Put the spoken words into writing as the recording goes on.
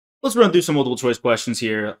Let's run through some multiple choice questions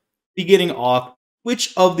here. Beginning off,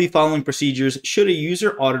 which of the following procedures should a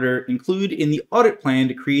user auditor include in the audit plan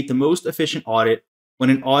to create the most efficient audit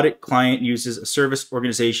when an audit client uses a service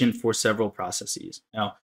organization for several processes?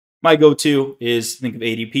 Now, my go-to is think of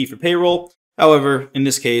ADP for payroll. However, in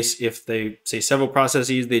this case, if they say several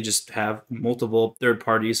processes, they just have multiple third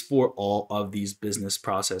parties for all of these business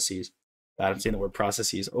processes. I'm saying the word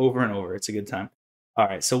processes over and over. It's a good time. All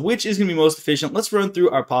right, so which is going to be most efficient? Let's run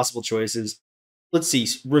through our possible choices. Let's see.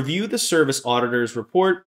 Review the service auditor's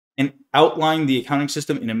report and outline the accounting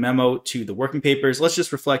system in a memo to the working papers. Let's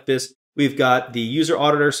just reflect this. We've got the user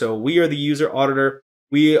auditor. So we are the user auditor.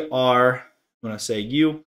 We are, I'm going to say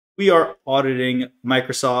you. We are auditing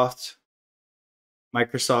Microsoft.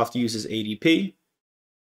 Microsoft uses ADP.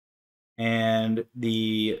 And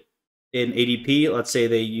in ADP, let's say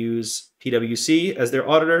they use PwC as their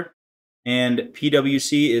auditor. And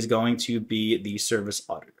PwC is going to be the service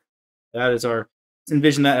auditor. That is our, let's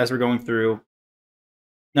envision that as we're going through.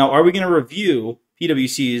 Now, are we going to review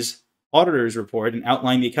PwC's auditor's report and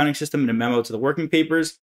outline the accounting system in a memo to the working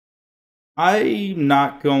papers? I'm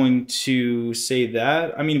not going to say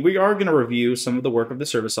that. I mean, we are going to review some of the work of the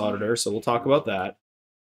service auditor, so we'll talk about that.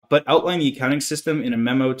 But outline the accounting system in a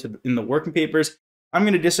memo in the working papers, I'm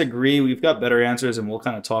going to disagree. We've got better answers, and we'll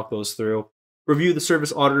kind of talk those through. Review the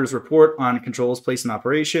service auditor's report on controls placed in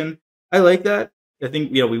operation. I like that. I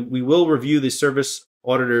think we will review the service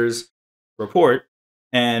auditor's report,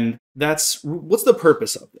 and what's the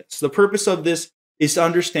purpose of this? The purpose of this is to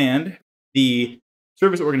understand the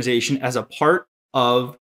service organization as a part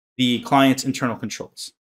of the client's internal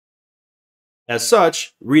controls. As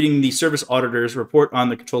such, reading the service auditor's report on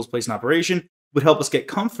the controls placed in operation would help us get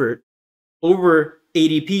comfort over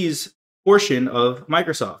ADP's portion of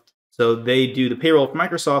Microsoft. So they do the payroll for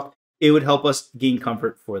Microsoft. It would help us gain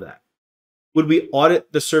comfort for that. Would we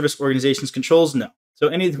audit the service organization's controls? No. So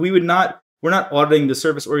we're not auditing the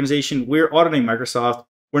service organization. We're auditing Microsoft.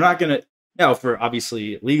 We're not going to, now for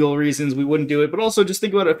obviously legal reasons, we wouldn't do it, but also just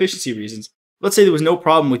think about efficiency reasons. Let's say there was no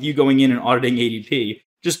problem with you going in and auditing ADP.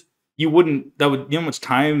 You know how much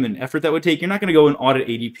time and effort that would take? You're not going to go and audit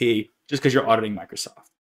ADP just because you're auditing Microsoft.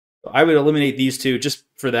 So I would eliminate these two just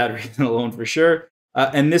for that reason alone for sure.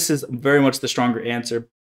 And this is very much the stronger answer,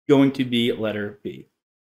 going to be letter B.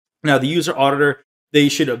 Now, the user auditor, they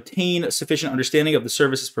should obtain a sufficient understanding of the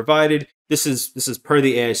services provided. This is per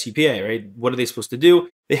the AICPA, right? What are they supposed to do?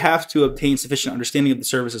 They have to obtain sufficient understanding of the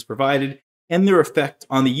services provided and their effect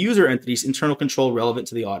on the user entity's internal control relevant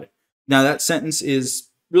to the audit. Now, that sentence is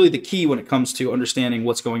really the key when it comes to understanding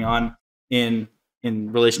what's going on in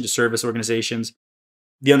relation to service organizations.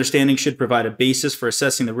 The understanding should provide a basis for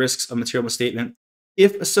assessing the risks of material misstatement.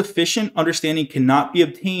 If a sufficient understanding cannot be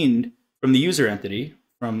obtained from the user entity,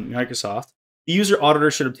 from Microsoft, the user auditor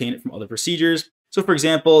should obtain it from other procedures. So for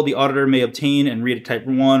example, the auditor may obtain and read a type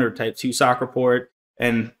 1 or type 2 SOC report,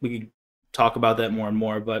 and we can talk about that more and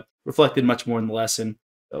more, but reflected much more in the lesson.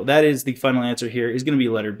 So that is the final answer here, is going to be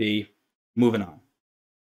letter B. Moving on.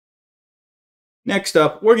 Next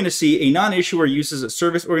up, we're going to see a non-issuer uses of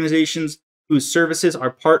service organizations whose services are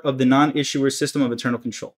part of the non-issuer system of internal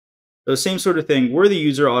control. So same sort of thing. We're the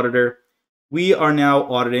user auditor. We are now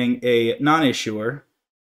auditing a non-issuer.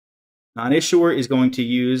 Non-issuer is going to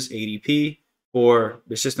use ADP for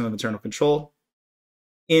the system of internal control.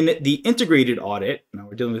 In the integrated audit, now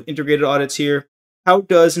we're dealing with integrated audits here, how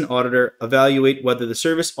does an auditor evaluate whether the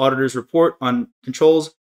service auditor's report on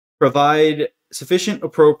controls provide sufficient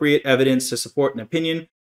appropriate evidence to support an opinion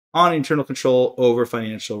on internal control over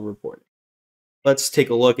financial reporting? Let's take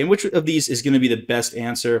a look. And which of these is going to be the best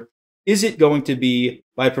answer? Is it going to be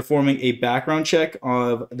by performing a background check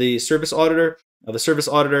of the service auditor? Now, the service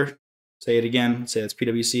auditor, say it again, say that's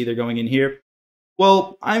PwC, they're going in here.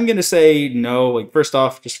 Well, I'm going to say no. Like, first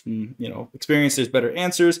off, just from experience, there's better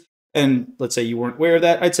answers. And let's say you weren't aware of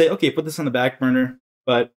that. I'd say, okay, put this on the back burner.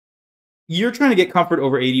 But you're trying to get comfort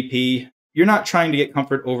over ADP. You're not trying to get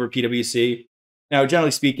comfort over PwC. Now, generally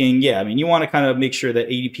speaking, yeah, I mean, you want to kind of make sure that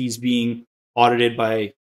ADP is being audited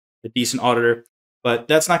by a decent auditor, but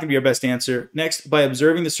that's not going to be our best answer. Next, by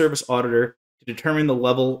observing the service auditor to determine the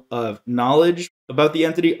level of knowledge about the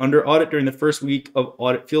entity under audit during the first week of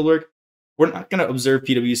audit fieldwork. We're not going to observe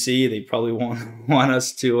PwC. They probably won't want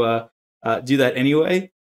us to do that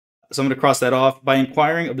anyway. So I'm going to cross that off. By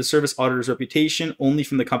inquiring of the service auditor's reputation only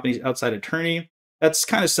from the company's outside attorney. That's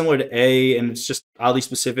kind of similar to A, and it's just oddly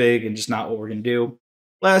specific and just not what we're going to do.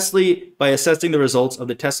 Lastly, by assessing the results of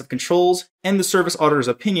the test of controls and the service auditor's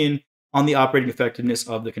opinion on the operating effectiveness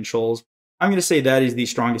of the controls. I'm going to say that is the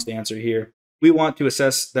strongest answer here. We want to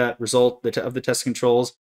assess that result of the test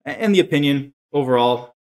controls and the opinion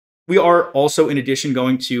overall. We are also, in addition,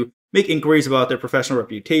 going to make inquiries about their professional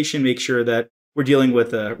reputation, make sure that we're dealing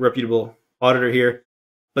with a reputable auditor here,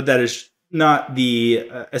 but that is not the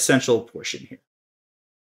essential portion here.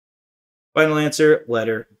 Final answer,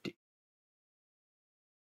 letter D.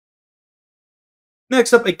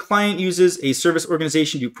 Next up, a client uses a service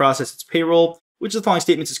organization to process its payroll. Which of the following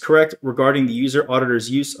statements is correct regarding the user auditor's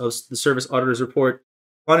use of the service auditor's report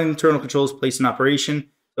on internal controls placed in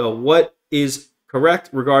operation? So what is correct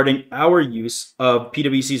regarding our use of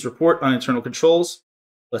PwC's report on internal controls?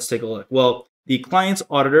 Let's take a look. Well, the client's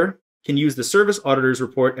auditor can use the service auditor's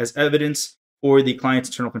report as evidence for the client's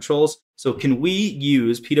internal controls. So can we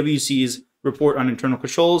use PwC's report on internal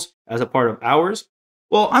controls as a part of ours?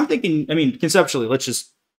 Well, I'm thinking, conceptually,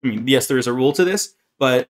 yes, there is a rule to this,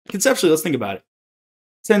 but conceptually, let's think about it.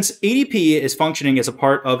 Since ADP is functioning as a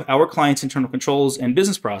part of our client's internal controls and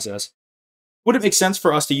business process, would it make sense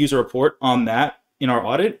for us to use a report on that in our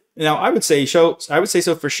audit? Now, I would say so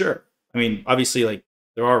for sure. Obviously,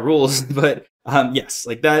 there are rules, but yes,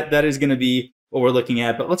 that is going to be what we're looking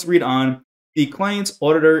at. But let's read on. The client's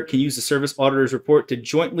auditor can use the service auditor's report to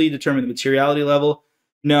jointly determine the materiality level.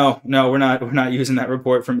 No, we're not using that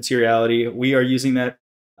report for materiality. We are using that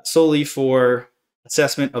solely for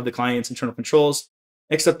assessment of the client's internal controls.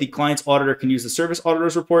 Next up, the client's auditor can use the service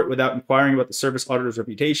auditor's report without inquiring about the service auditor's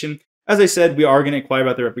reputation. As I said, we are going to inquire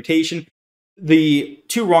about their reputation. The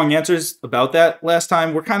two wrong answers about that last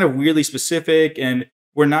time were kind of weirdly specific, and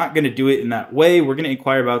we're not going to do it in that way. We're going to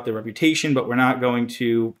inquire about their reputation, but we're not going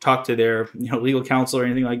to talk to their legal counsel or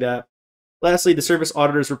anything like that. Lastly, the service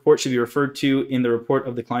auditor's report should be referred to in the report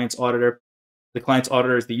of the client's auditor. The client's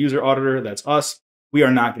auditor is the user auditor. That's us. We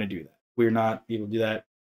are not going to do that. We are not able to do that.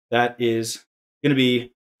 That is going to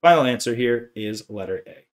be, final answer here is letter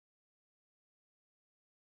A.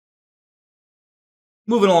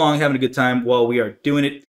 Moving along, having a good time while we are doing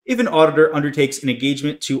it. If an auditor undertakes an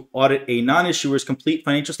engagement to audit a non-issuer's complete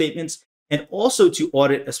financial statements and also to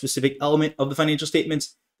audit a specific element of the financial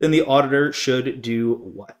statements, then the auditor should do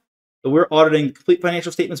what? So we're auditing the complete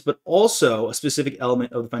financial statements, but also a specific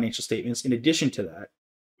element of the financial statements in addition to that.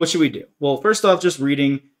 What should we do? Well, first off, just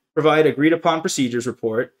reading, provide agreed upon procedures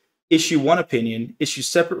report, issue one opinion, issue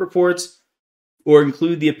separate reports, or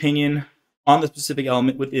include the opinion on the specific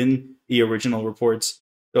element within the original reports.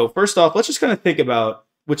 So first off, let's just kind of think about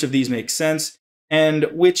which of these makes sense and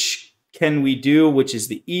which can we do, which is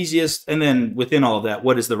the easiest, and then within all of that,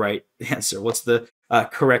 what is the right answer? What's the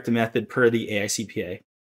correct method per the AICPA?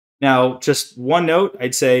 Now, just one note,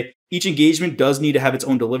 I'd say each engagement does need to have its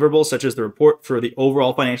own deliverable, such as the report for the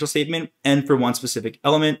overall financial statement and for one specific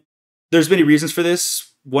element. There's many reasons for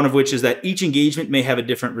this, one of which is that each engagement may have a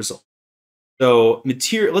different result. So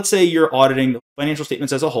let's say you're auditing the financial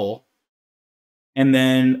statements as a whole, and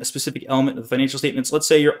then a specific element of the financial statements. Let's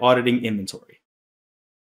say you're auditing inventory.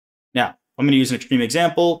 Now, I'm going to use an extreme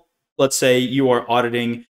example. Let's say you are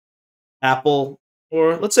auditing Apple,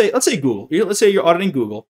 or let's say Google. Let's say you're auditing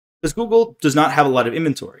Google, because Google does not have a lot of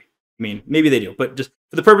inventory. Maybe they do, but just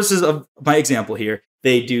for the purposes of my example here,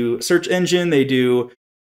 they do search engine, they do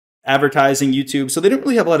advertising, YouTube, so they don't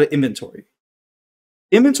really have a lot of inventory.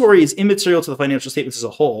 Inventory is immaterial to the financial statements as a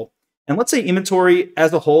whole, and let's say inventory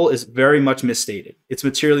as a whole is very much misstated. It's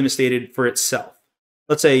materially misstated for itself.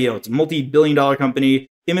 Let's say it's a multi-billion-dollar company.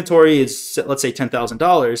 Inventory is, let's say,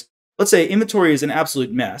 $10,000. Let's say inventory is an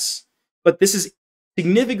absolute mess, but this is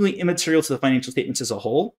significantly immaterial to the financial statements as a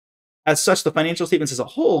whole. As such, the financial statements as a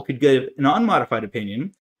whole could give an unmodified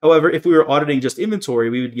opinion. However, if we were auditing just inventory,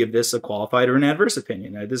 we would give this a qualified or an adverse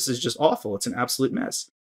opinion. Now, this is just awful. It's an absolute mess.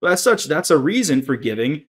 So as such, that's a reason for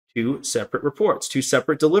giving two separate reports, two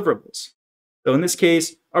separate deliverables. So in this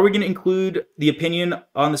case, are we going to include the opinion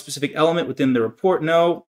on the specific element within the report?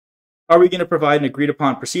 No. Are we going to provide an agreed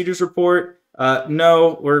upon procedures report?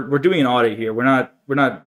 No. We're doing an audit here. We're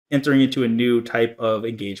not entering into a new type of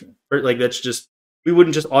engagement. We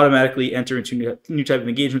wouldn't just automatically enter into a new type of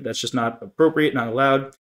engagement. That's just not appropriate, not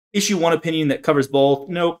allowed. Issue one opinion that covers both.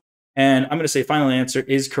 Nope. And I'm going to say final answer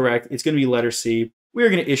is correct. It's going to be letter C. We are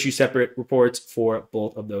going to issue separate reports for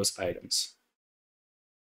both of those items.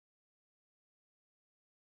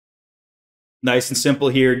 Nice and simple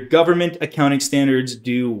here. Government accounting standards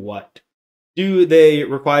do what? Do they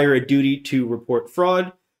require a duty to report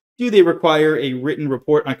fraud? Do they require a written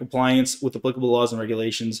report on compliance with applicable laws and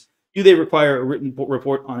regulations? Do they require a written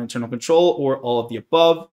report on internal control, or all of the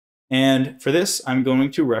above? And for this, I'm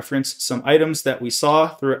going to reference some items that we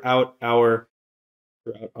saw throughout our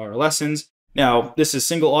lessons. Now, this is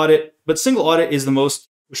single audit, but single audit is the most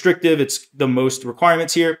restrictive. It's the most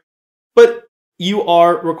requirements here. But You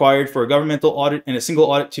are required for a governmental audit and a single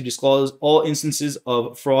audit to disclose all instances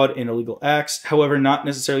of fraud and illegal acts. However, not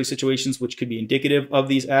necessarily situations which could be indicative of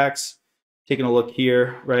these acts. Taking a look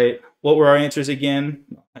here, right? What were our answers again?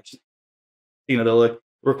 Actually, taking another look.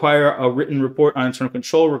 Require a written report on internal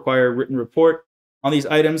control. Require a written report on these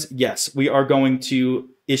items. Yes, we are going to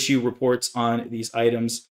issue reports on these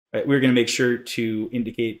items. Right? We're going to make sure to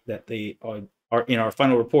indicate that they are in our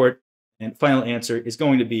final report. And final answer is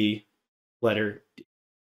going to be letter D.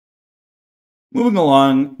 Moving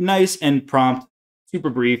along, nice and prompt, super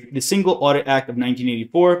brief. The Single Audit Act of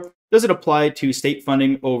 1984, does it apply to state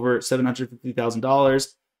funding over $750,000?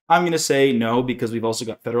 I'm going to say no, because we've also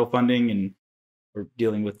got federal funding and we're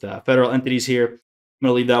dealing with federal entities here. I'm going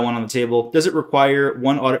to leave that one on the table. Does it require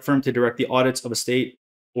one audit firm to direct the audits of a state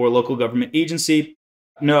or local government agency?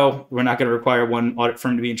 No, we're not going to require one audit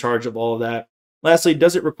firm to be in charge of all of that. Lastly,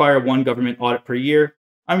 does it require one government audit per year?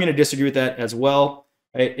 I'm going to disagree with that as well.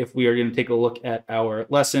 Right? If we are going to take a look at our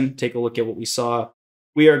lesson, take a look at what we saw,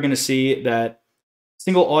 we are going to see that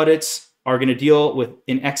single audits are going to deal with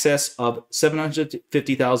in excess of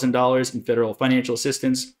 $750,000 in federal financial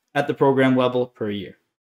assistance at the program level per year.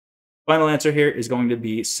 Final answer here is going to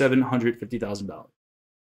be $750,000.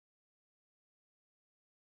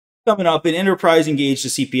 Coming up, an enterprise engaged a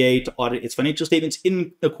CPA to audit its financial statements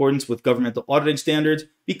in accordance with governmental auditing standards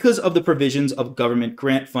because of the provisions of government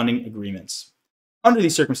grant funding agreements. Under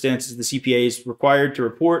these circumstances, the CPA is required to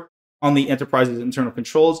report on the enterprise's internal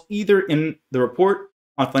controls, either in the report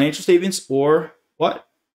on financial statements or what?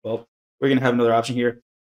 Well, we're going to have another option here.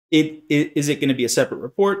 Is it going to be a separate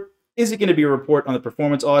report? Is it going to be a report on the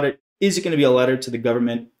performance audit? Is it going to be a letter to the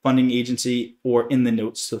government funding agency or in the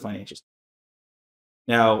notes to the financial statements?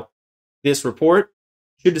 Now, this report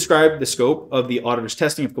should describe the scope of the auditor's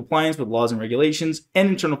testing of compliance with laws and regulations and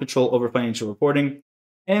internal control over financial reporting,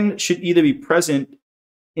 and should either be present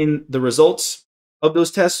in the results of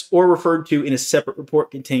those tests or referred to in a separate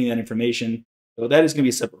report containing that information. So that is going to be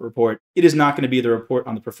a separate report. It is not going to be the report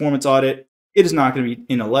on the performance audit. It is not going to be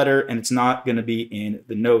in a letter, and it's not going to be in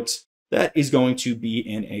the notes. That is going to be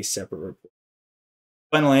in a separate report.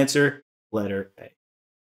 Final answer, letter A.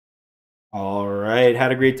 All right,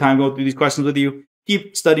 had a great time going through these questions with you.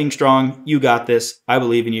 Keep studying strong. You got this. I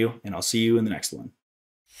believe in you, and I'll see you in the next one.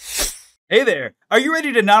 Hey there. Are you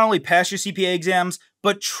ready to not only pass your CPA exams,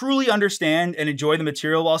 but truly understand and enjoy the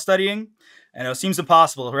material while studying? I know it seems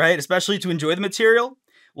impossible, right? Especially to enjoy the material?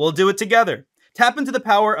 We'll do it together. Tap into the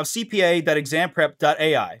power of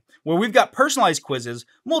cpa.examprep.ai, where we've got personalized quizzes,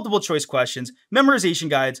 multiple choice questions, memorization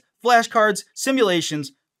guides, flashcards,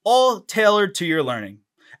 simulations, all tailored to your learning.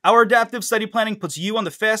 Our adaptive study planning puts you on the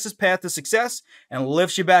fastest path to success and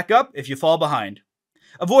lifts you back up if you fall behind.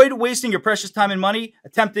 Avoid wasting your precious time and money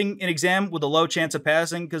attempting an exam with a low chance of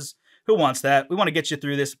passing, because who wants that? We want to get you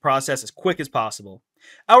through this process as quick as possible.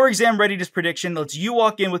 Our exam readiness prediction lets you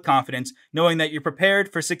walk in with confidence, knowing that you're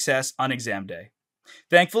prepared for success on exam day.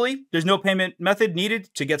 Thankfully, there's no payment method needed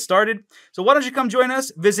to get started, so why don't you come join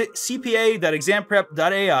us? Visit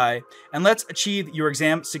cpa.examprep.ai and let's achieve your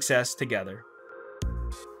exam success together.